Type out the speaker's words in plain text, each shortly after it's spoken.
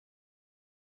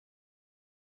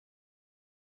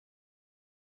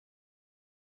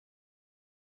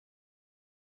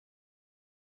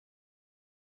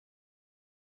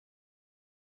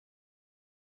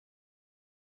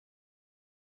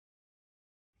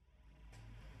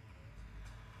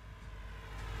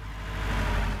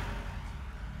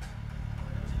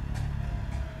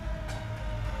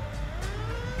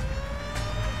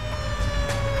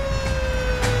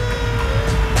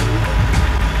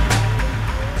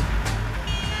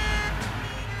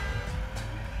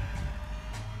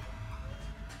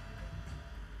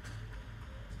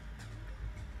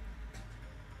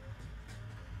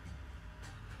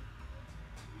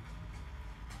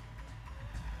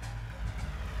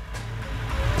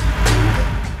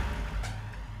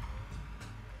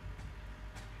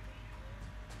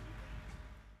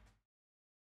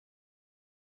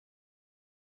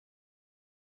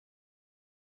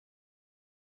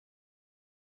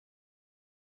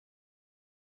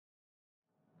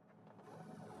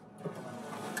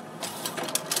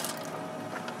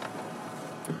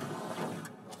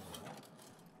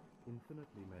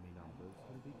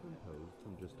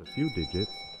few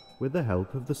digits with the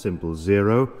help of the simple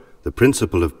zero, the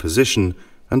principle of position,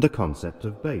 and the concept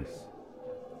of base.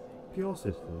 Pure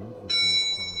systems with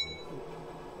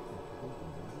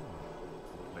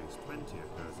place 20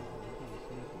 occurs.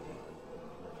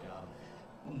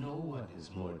 No one is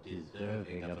more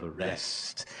deserving of a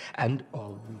rest, and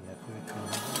all we ever come.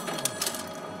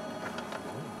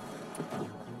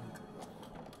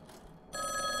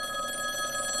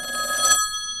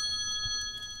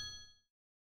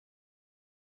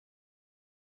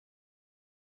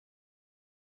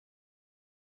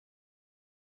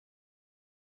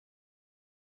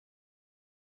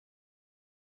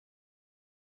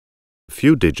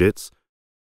 Few digits.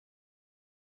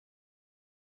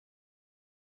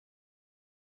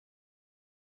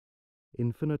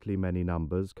 Infinitely many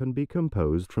numbers can be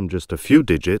composed from just a few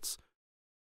digits.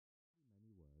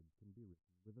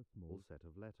 With a small set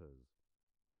of letters.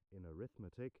 In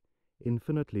arithmetic,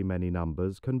 infinitely many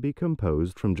numbers can be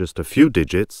composed from just a few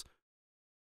digits.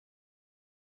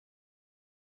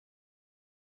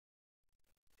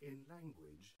 In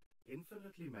language,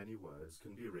 infinitely many words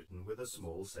can be written with a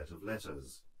small set of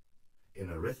letters. In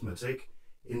arithmetic,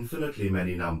 infinitely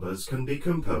many numbers can be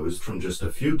composed from just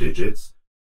a few digits.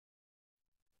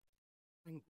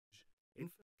 In language,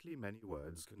 infinitely many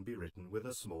words can be written with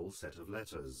a small set of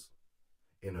letters.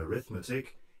 In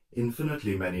arithmetic,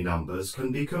 infinitely many numbers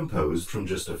can be composed from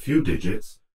just a few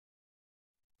digits.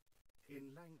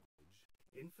 In language,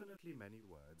 infinitely many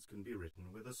words can be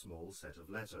written with a small set of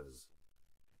letters.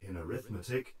 In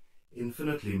arithmetic,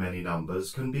 infinitely many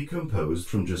numbers can be composed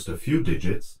from just a few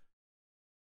digits.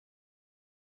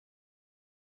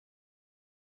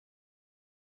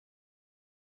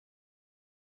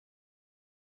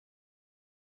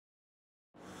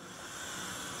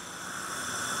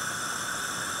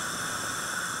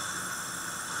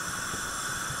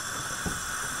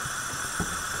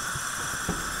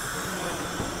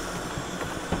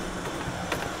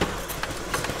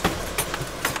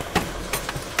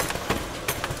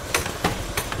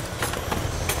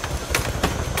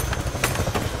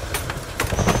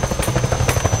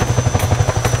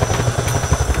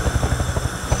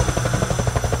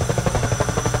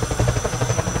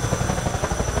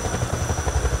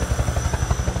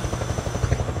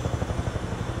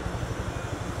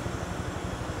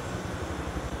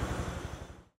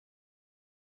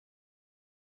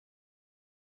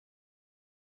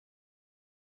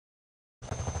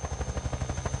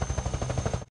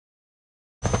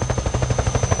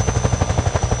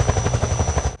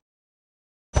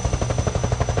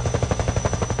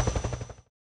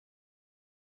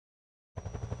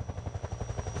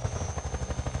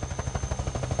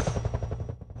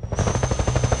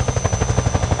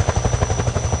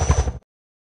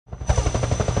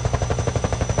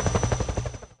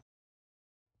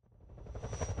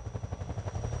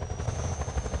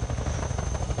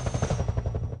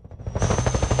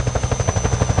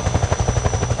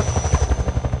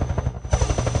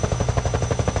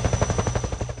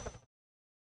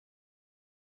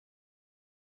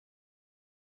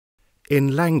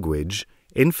 In language,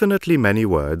 infinitely many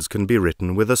words can be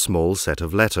written with a small set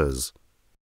of letters.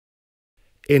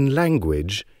 In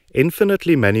language,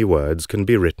 infinitely many words can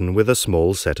be written with a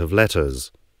small set of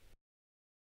letters.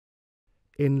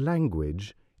 In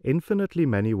language, infinitely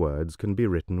many words can be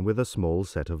written with a small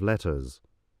set of letters.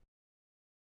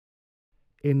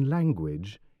 In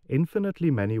language,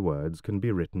 infinitely many words can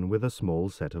be written with a small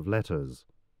set of letters.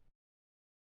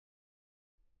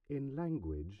 In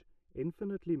language,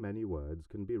 infinitely many words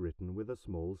can be written with a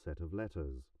small set of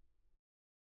letters.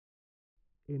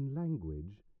 In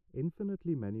language,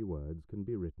 infinitely many words can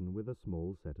be written with a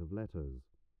small set of letters.